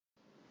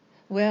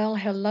Well,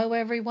 hello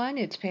everyone.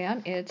 It's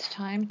Pam. It's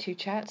time to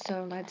chat,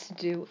 so let's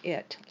do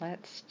it.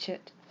 Let's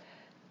chit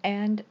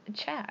and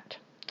chat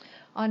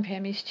on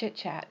Pammy's Chit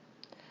Chat.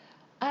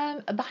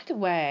 By the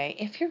way,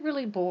 if you're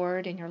really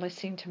bored and you're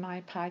listening to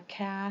my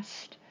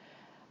podcast,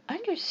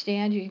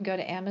 understand you can go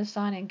to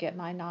Amazon and get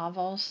my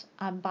novels.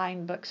 I'm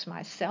buying books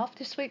myself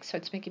this week, so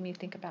it's making me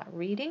think about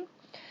reading.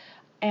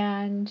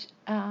 And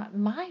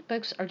my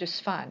books are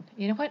just fun.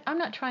 You know what? I'm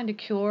not trying to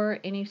cure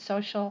any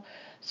social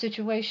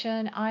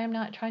situation. I am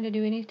not trying to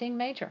do anything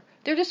major.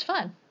 They're just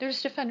fun. They're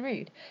just a fun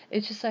read.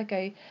 It's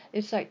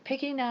like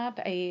picking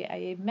up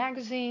a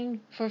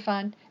magazine for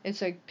fun.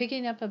 It's like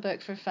picking up a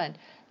book for fun.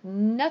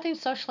 Nothing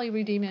socially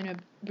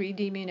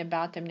redeeming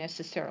about them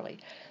necessarily.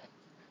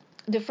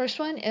 The first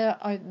one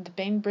are the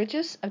Bain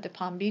Bridges of the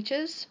Palm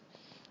Beaches.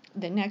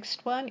 The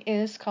next one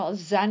is called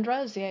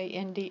Zandra,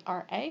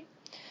 Zandra.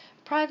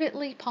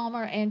 Privately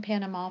Palmer and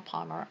Panama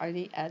Palmer are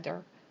the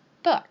other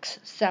books.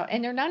 So,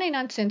 and they're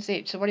 99 cents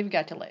each. So what have you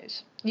got to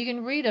lose? You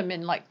can read them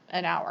in like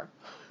an hour.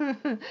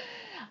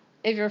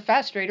 If you're a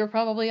fast reader,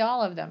 probably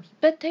all of them.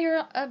 But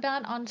they're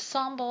about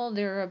ensemble.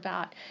 They're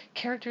about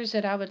characters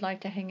that I would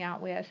like to hang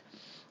out with.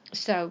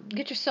 So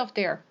get yourself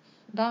there.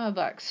 Buy my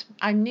books.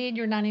 I need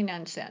your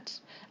 99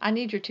 cents. I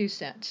need your 2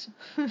 cents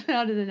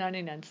out of the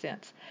 99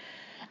 cents.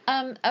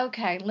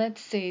 Okay,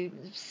 let's see.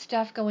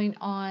 Stuff going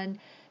on.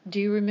 Do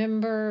you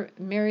remember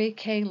Mary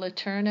Kay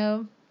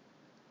Letourneau?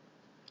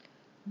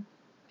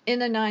 In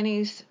the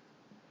 90s,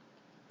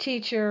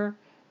 teacher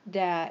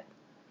that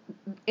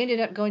ended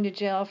up going to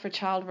jail for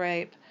child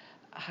rape.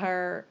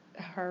 Her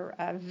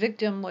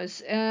victim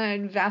was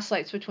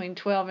vacillates between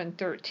 12 and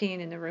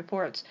 13 in the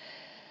reports.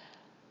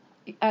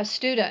 A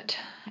student,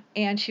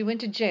 and she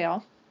went to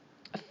jail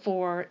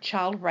for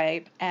child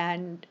rape,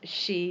 and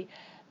she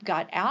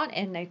got out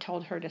and they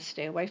told her to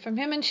stay away from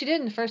him, and she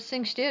didn't. The first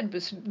thing she did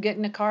was get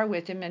in a car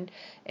with him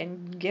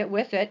and get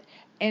with it.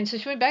 And so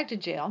she went back to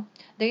jail.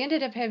 They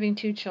ended up having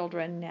 2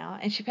 children now,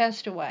 and she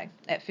passed away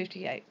at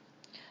 58.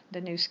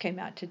 The news came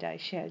out today.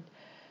 She had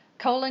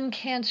colon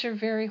cancer,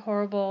 very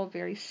horrible,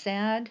 very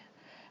sad.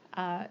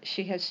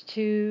 She has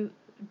 2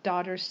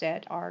 daughters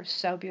that are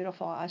so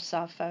beautiful. I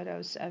saw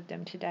photos of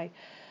them today.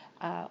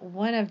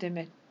 One of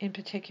them in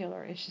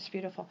particular is just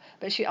beautiful.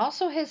 But she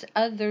also has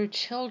other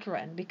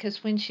children,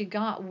 because when she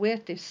got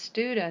with this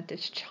student,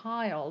 this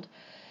child,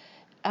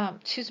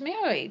 she's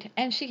married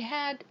and she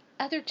had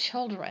other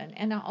children.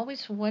 And I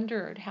always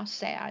wondered how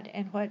sad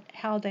and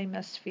how they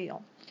must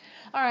feel.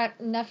 All right,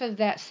 enough of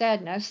that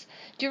sadness.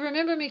 Do you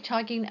remember me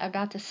talking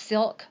about the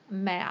silk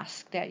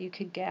mask that you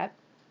could get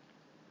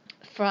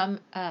from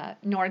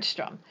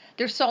Nordstrom?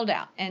 They're sold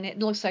out, and it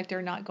looks like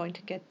they're not going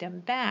to get them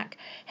back.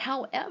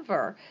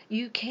 However,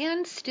 you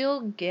can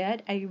still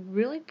get a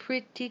really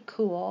pretty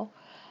cool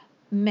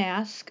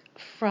mask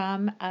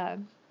from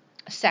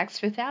Saks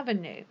Fifth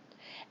Avenue.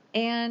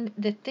 And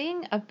the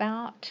thing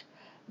about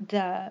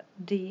the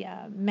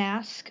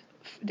mask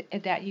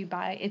that you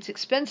buy, it's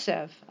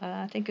expensive.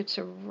 I think it's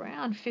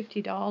around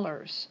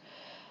 $50.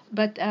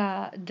 But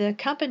the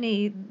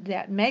company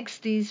that makes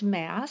these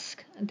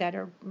masks that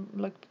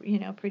look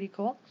pretty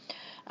cool,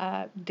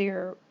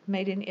 they're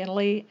made in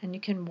Italy, and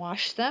you can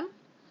wash them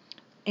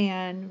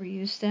and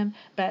reuse them.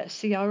 But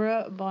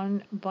Sierra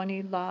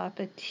Boni La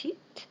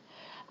Petite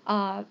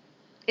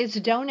is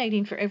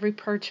donating for every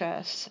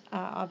purchase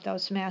of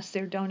those masks.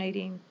 They're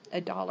donating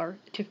 $1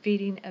 to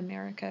Feeding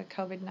America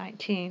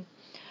COVID-19.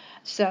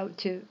 So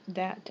to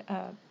that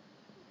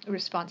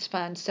response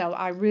fund. So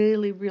I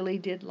really, really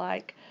did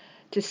like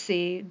to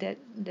see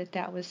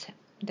that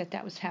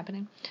was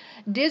happening.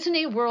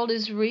 Disney World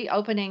is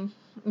reopening.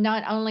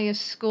 Not only is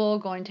school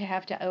going to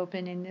have to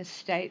open in this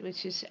state,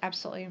 which is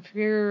absolutely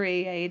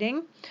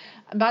infuriating.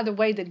 By the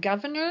way, the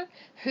governor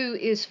who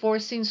is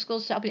forcing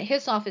schools to open,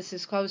 his office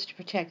is closed to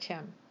protect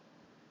him.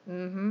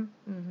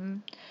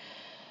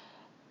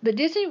 But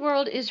Disney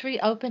World is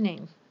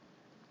reopening,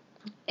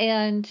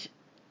 and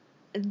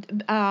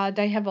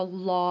they have a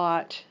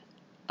lot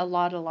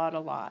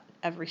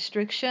of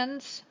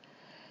restrictions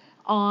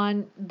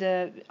on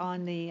the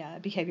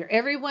behavior.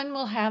 Everyone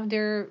will have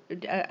their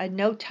a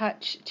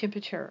no-touch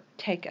temperature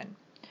taken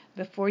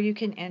before you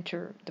can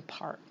enter the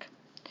park.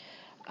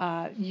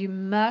 You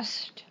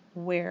must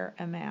wear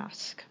a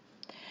mask.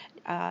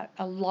 A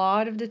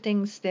lot of the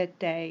things that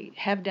they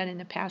have done in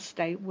the past,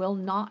 they will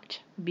not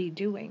be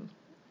doing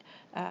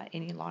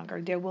any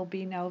longer. There will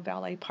be no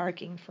valet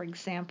parking, for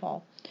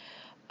example.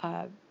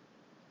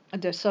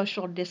 The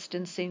social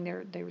distancing,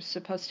 they were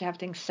supposed to have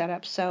things set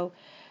up so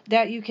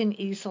that you can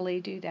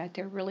easily do that.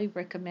 They're really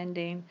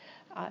recommending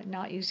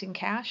not using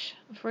cash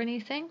for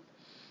anything.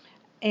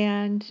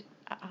 And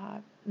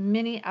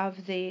many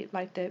of the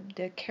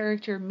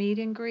character meet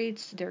and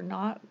greets, they're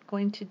not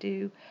going to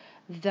do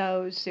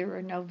those. There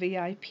are no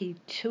VIP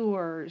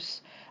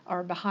tours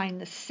or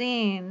behind the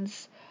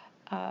scenes.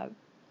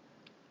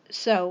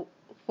 So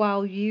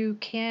while you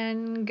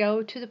can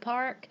go to the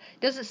park,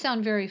 it doesn't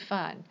sound very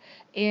fun.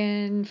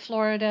 In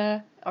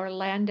Florida,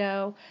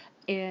 Orlando,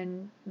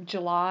 in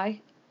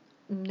July,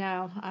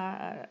 no,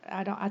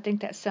 I don't. I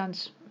think that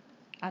sounds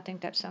I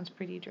think that sounds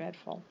pretty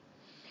dreadful.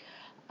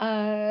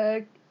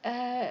 Uh,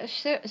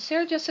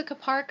 Sarah Jessica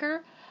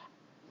Parker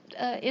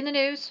in the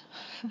news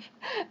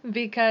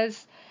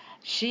because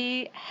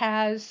she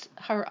has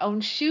her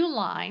own shoe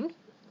line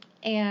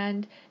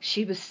and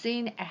she was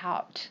seen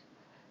out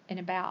and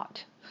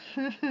about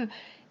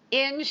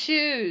in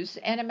shoes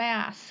and a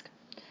mask.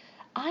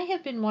 I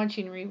have been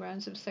watching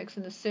reruns of Sex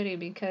in the City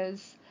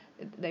because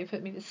they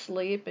put me to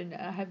sleep, and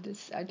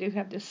I do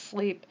have this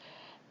sleep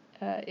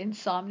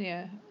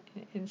insomnia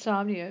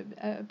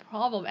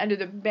problem under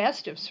the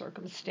best of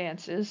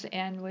circumstances,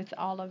 and with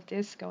all of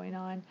this going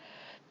on,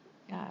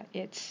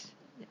 it's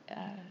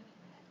uh,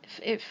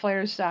 it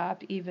flares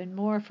up even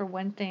more. For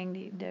one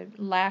thing, the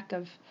lack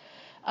of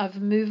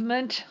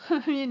movement.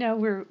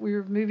 We're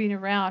moving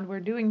around, we're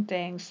doing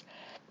things,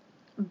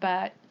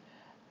 but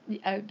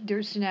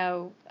there's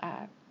no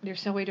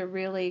way to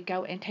really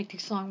go and take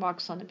these long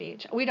walks on the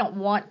beach. We don't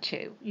want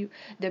to.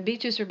 The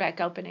beaches are back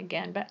open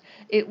again, but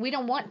we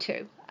don't want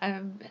to.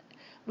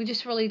 We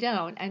just really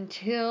don't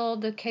until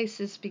the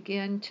cases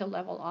begin to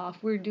level off.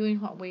 We're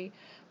doing what we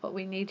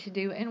need to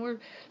do, and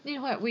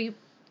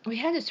we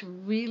had this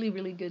really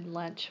really good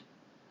lunch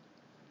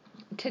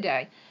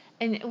today,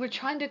 and we're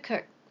trying to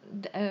cook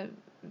uh,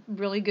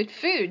 really good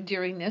food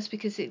during this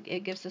because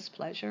it gives us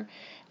pleasure,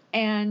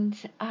 and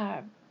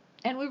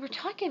and we were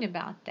talking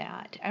about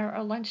that.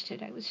 Our lunch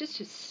today was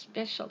just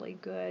especially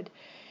good,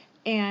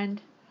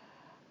 and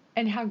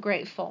how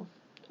grateful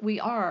we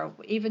are,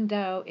 even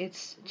though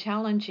it's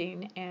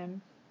challenging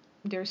and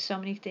there's so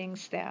many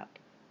things that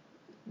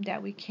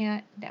we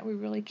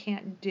really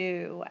can't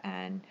do,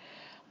 and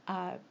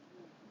uh,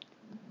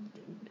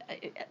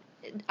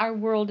 our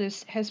world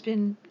has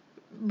been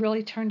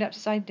really turned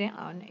upside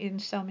down in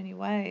so many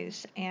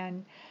ways,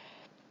 and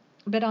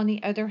but on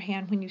the other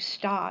hand, when you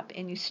stop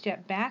and you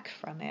step back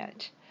from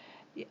it,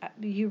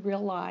 you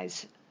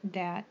realize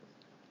that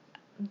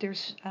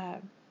there's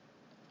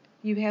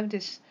you have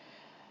this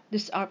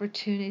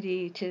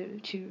opportunity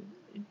to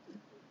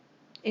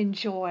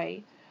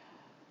enjoy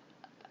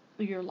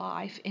your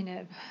life in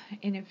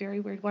a very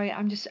weird way.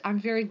 I'm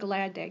very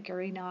glad that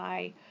Gary and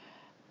I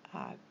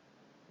uh,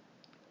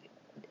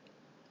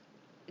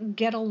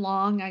 get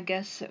along, I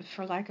guess,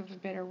 for lack of a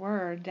better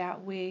word.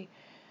 That we,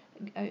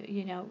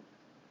 you know,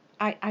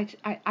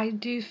 I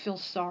do feel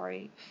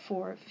sorry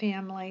for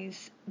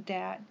families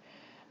that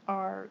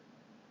are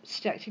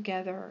stuck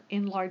together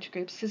in large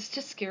groups. It's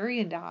just Gary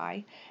and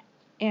I,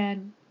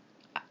 and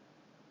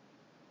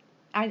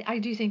I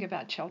do think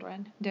about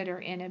children that are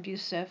in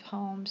abusive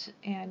homes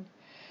and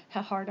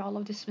how hard all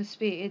of this must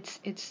be.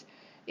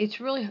 It's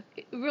really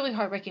really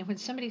heartbreaking when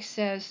somebody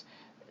says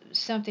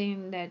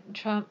something that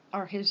Trump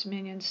or his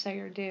minions say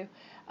or do.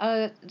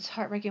 It's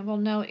heartbreaking. Well,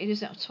 no, it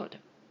isn't.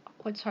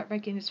 What's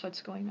heartbreaking is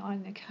what's going on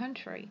in the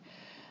country.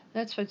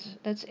 It's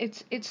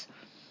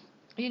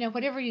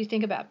whatever you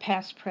think about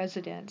past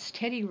presidents,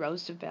 Teddy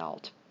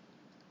Roosevelt.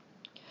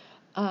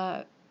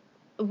 Uh,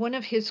 One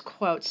of his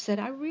quotes that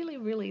I really,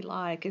 really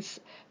like is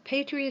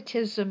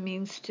patriotism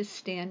means to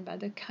stand by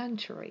the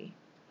country.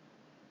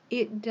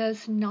 It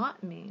does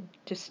not mean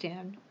to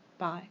stand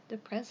by the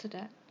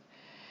president.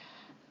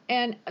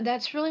 And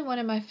that's really one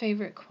of my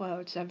favorite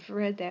quotes. I've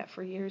read that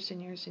for years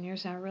and years and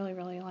years, and I really,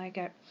 really like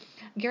it.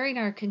 Gary and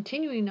I are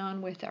continuing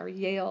on with our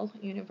Yale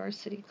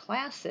University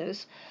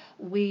classes.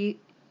 We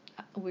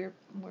we're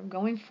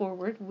going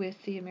forward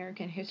with the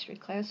American history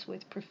class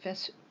with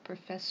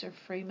Professor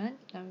Freeman,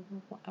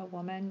 a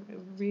woman,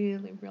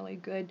 really, really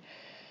good,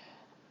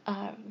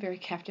 very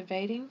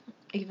captivating,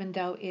 even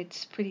though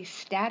it's pretty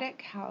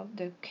static how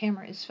the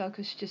camera is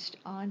focused just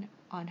on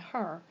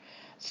her.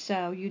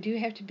 So you do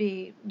have to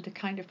be the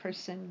kind of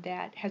person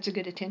that has a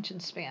good attention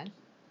span,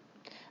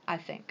 I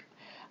think.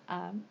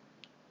 Um,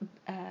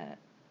 uh,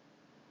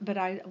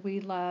 but we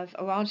love.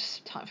 Oh, I'll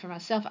just talk for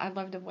myself. I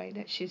love the way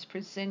that she's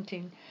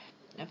presenting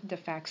the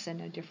facts in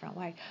a different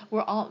way.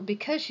 We're all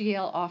because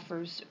Yale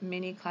offers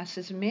many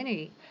classes,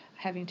 many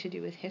having to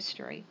do with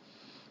history.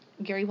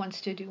 Gary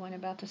wants to do one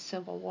about the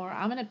Civil War.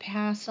 I'm going to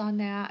pass on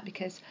that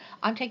because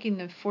I'm taking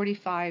the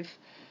 45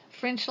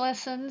 French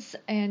lessons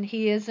and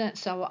he isn't,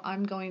 so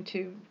I'm going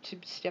to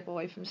step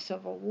away from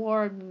Civil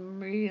War.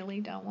 Really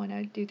don't want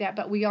to do that,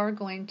 but we are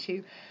going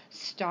to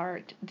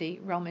start the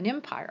Roman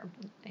Empire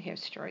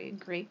history,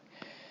 Greek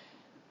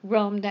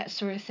Rome, that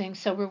sort of thing.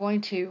 So we're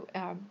going to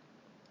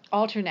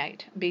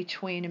alternate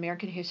between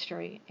American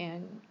history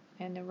and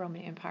the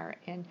Roman Empire,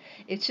 and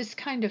it's just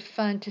kind of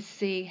fun to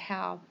see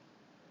how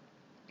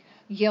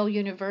Yale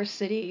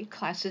University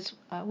classes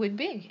would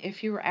be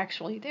if you were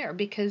actually there,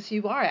 because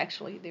you are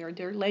actually there.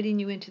 They're letting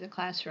you into the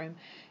classroom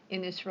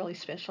in this really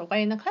special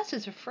way, and the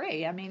classes are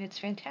free. I mean, it's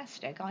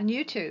fantastic on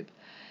YouTube,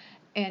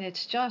 and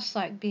it's just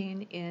like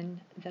being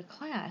in the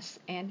class.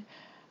 And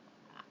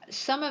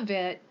some of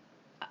it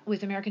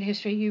with American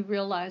history, you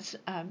realize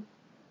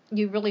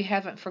you really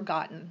haven't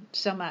forgotten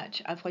so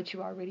much of what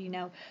you already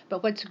know.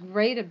 But what's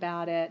great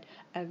about it,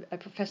 a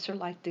professor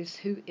like this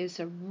who is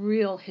a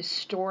real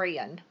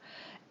historian,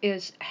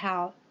 is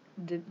how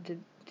the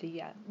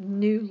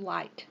new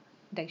light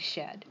they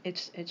shed.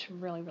 It's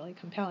really, really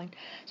compelling.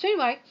 So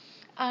anyway,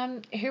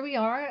 here we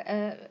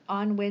are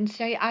on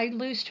Wednesday. I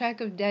lose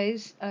track of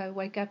days.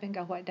 Wake up and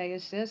go, what day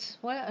is this?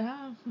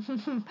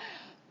 What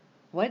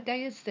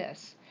day is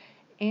this?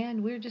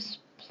 And we're just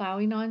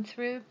plowing on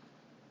through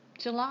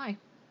July.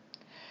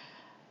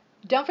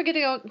 Don't forget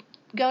to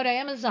go to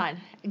Amazon.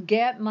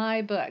 Get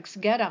my books.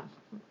 Get them.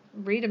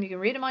 Read them. You can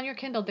read them on your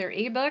Kindle. They're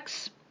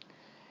ebooks,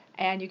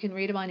 and you can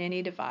read them on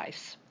any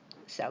device.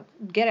 So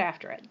get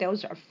after it.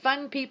 Those are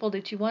fun people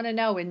that you want to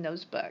know in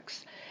those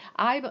books.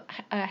 I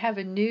have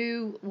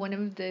one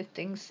of the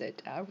things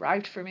that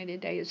arrived for me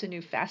today is a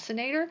new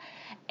fascinator,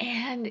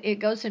 and it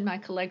goes in my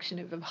collection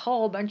of a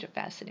whole bunch of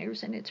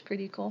fascinators, and it's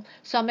pretty cool.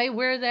 So I may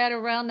wear that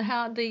around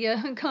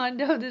the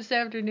condo this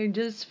afternoon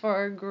just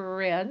for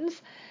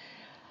grins.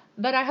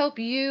 But I hope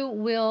you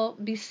will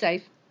be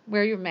safe,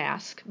 wear your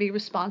mask, be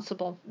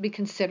responsible, be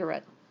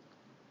considerate.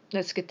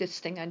 Let's get this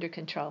thing under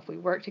control. If we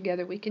work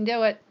together, we can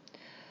do it.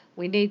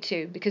 We need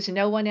to, because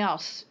no one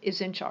else is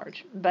in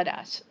charge but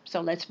us.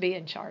 So let's be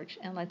in charge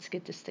and let's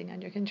get this thing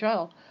under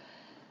control.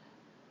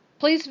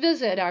 Please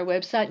visit our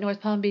website,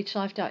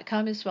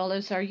 northpalmbeachlife.com, as well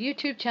as our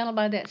YouTube channel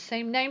by that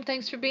same name.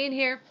 Thanks for being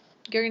here.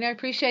 Gary and I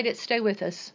appreciate it. Stay with us.